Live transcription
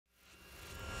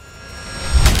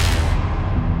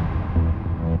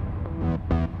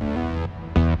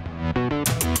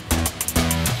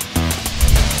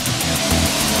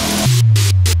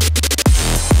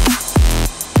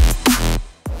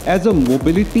as a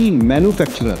mobility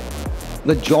manufacturer,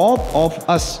 the job of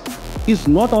us is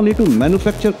not only to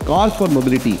manufacture cars for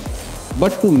mobility, but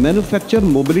to manufacture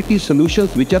mobility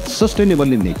solutions which are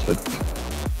sustainable in nature.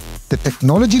 The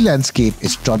technology landscape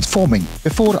is transforming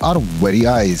before our very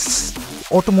eyes.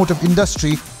 Automotive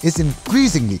industry is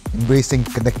increasingly embracing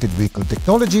connected vehicle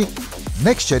technology,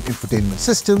 next-gen infotainment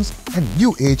systems, and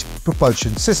new-age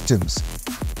propulsion systems.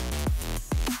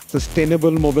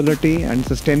 Sustainable mobility and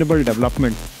sustainable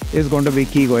development is going to be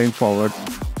key going forward.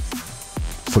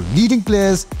 For leading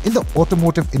players in the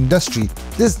automotive industry,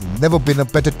 there's never been a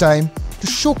better time to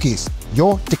showcase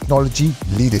your technology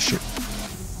leadership.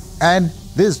 And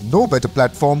there's no better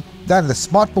platform than the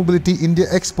Smart Mobility India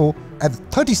Expo at the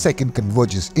 32nd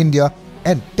Convergence India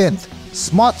and 10th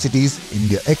Smart Cities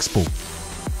India Expo.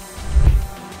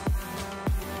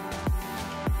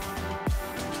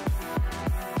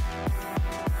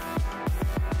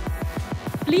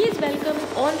 Please welcome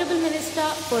Honorable Minister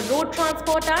for Road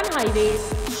Transport and Highways,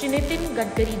 Shinitin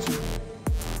Gadkari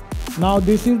ji. Now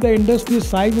this is the industry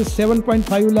size is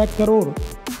 7.5 lakh crore.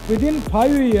 Within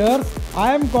 5 years,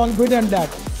 I am confident that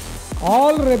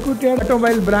all reputed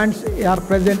automobile brands are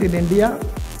present in India.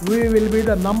 We will be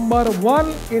the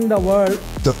 #1 in the world.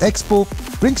 The Expo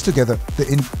brings together the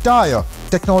entire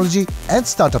technology and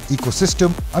startup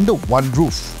ecosystem under one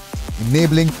roof,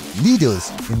 enabling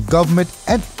leaders in government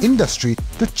and industry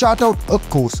to chart out a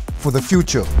course for the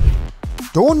future.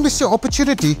 Don't miss your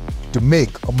opportunity to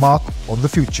make a mark on the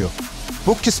future.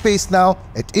 Book your space now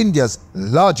at India's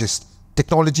largest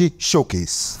technology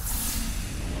showcase.